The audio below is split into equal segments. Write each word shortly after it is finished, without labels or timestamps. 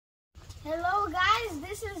Hello guys,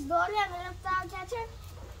 this is Dory, I'm a reptile catcher.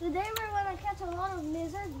 Today we're going to catch a lot of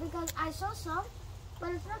lizards because I saw some,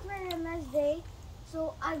 but it's not really a nice day.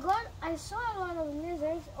 So I saw a lot of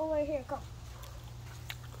lizards over here. Come.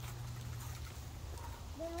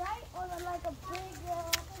 They're right on like a big,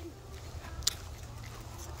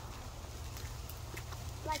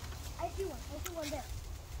 like I see one there.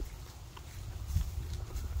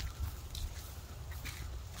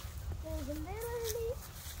 There's literally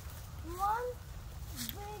one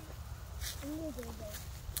big lizard there.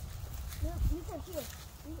 You can see it.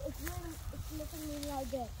 It's literally right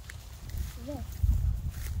there. There.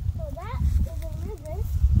 So that is a lizard.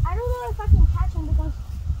 I don't know if I can catch him because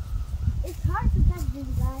it's hard to catch this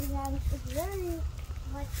guy and it's very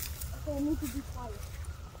like, okay, I need to be quiet.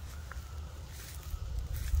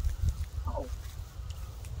 Oh.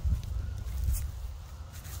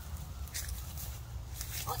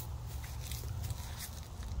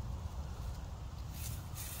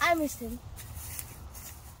 I missed him.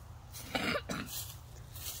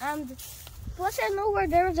 And plus I know where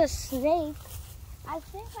there's a snake. I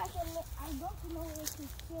think I don't know if he's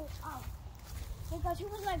still out. Because he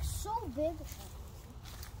was like so big.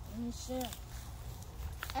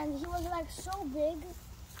 And he was like so big.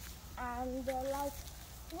 And like,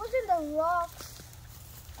 he was in the rocks.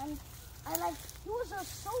 And he was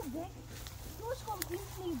just so big. He was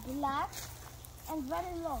completely black and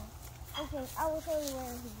very long. Okay, I will show you where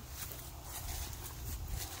he is.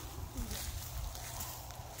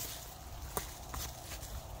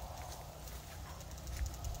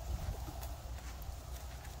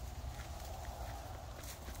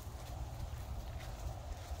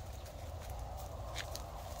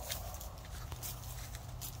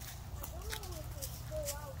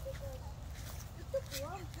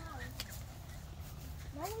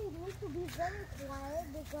 Now we need to be very quiet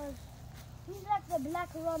because he's like the black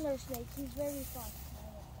runner snake. He's very fast.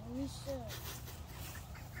 We should.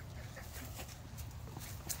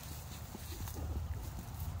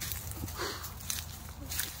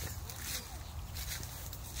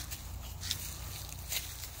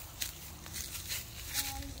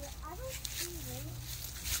 And I don't see him,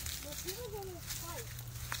 but he was in a fight.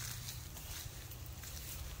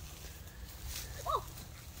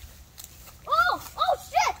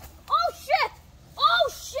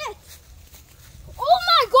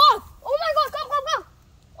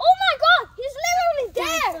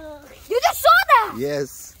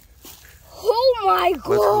 Yes. Oh my god!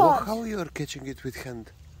 But look how you are catching it with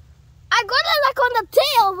hand. I got it like on the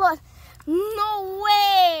tail, but no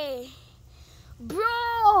way,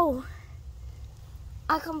 bro!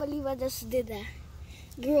 I can't believe I just did that,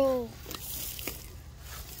 bro.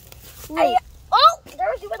 Wait. Oh, there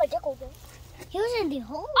was even a gecko there. He was in the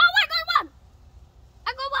hole. Oh, I got one!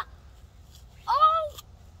 I got one! Oh,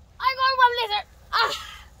 I got one lizard. Ah.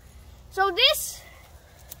 So this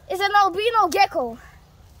is an albino gecko,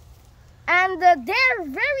 and they're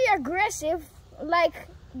very aggressive. Like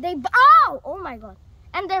oh my god,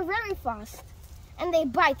 and they're very fast, and they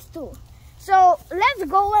bite too. So let's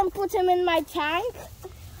go and put him in my tank.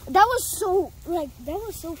 That was so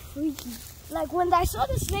freaky. Like when I saw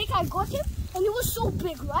the snake, I got him, and he was so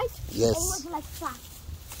big, right? Yes. And he was like fat.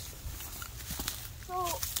 So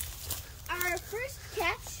our first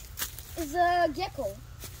catch is a gecko.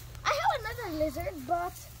 I have another lizard,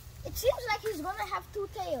 but it seems like he's gonna have two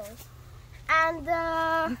tails. And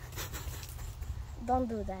don't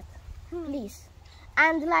do that, please.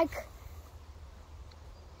 And like,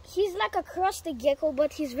 he's like a crusted gecko,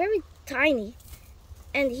 but he's very tiny.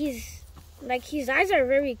 And he's like, his eyes are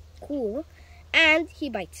very cool. And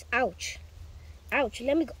he bites. Ouch. Ouch.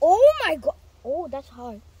 Let me go. Oh my god. Oh, that's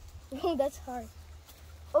hard. Oh, that's hard.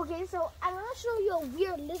 Okay, so I'm gonna show you a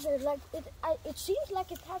weird lizard. Like it seems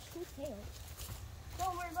like it has two tails. So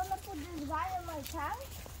we're gonna put this guy in my tank,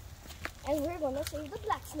 and we're gonna save the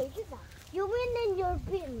black snake. Is that? You win in your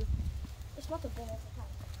bin. It's not a bin, it's a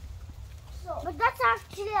tank. So, but that's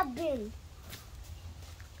actually a bin.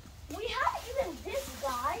 We have even this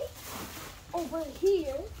guy over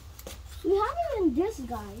here. We have even this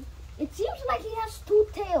guy. It seems like he has two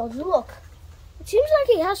tails. Look, it seems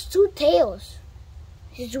like he has two tails.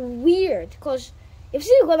 It's weird, because if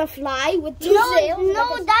he's gonna fly with two tails...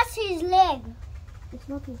 No, that's his leg. It's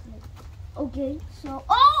not his leg. Okay, so...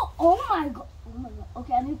 Oh my god. Oh my god.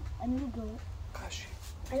 Okay, I need to go. Gosh.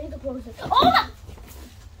 I need to close it. Oh my...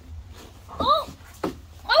 Oh!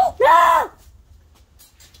 No!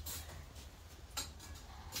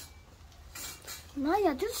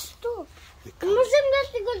 Maya, just stop.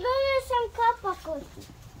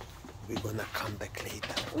 We're gonna come back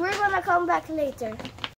later. We're gonna come back later.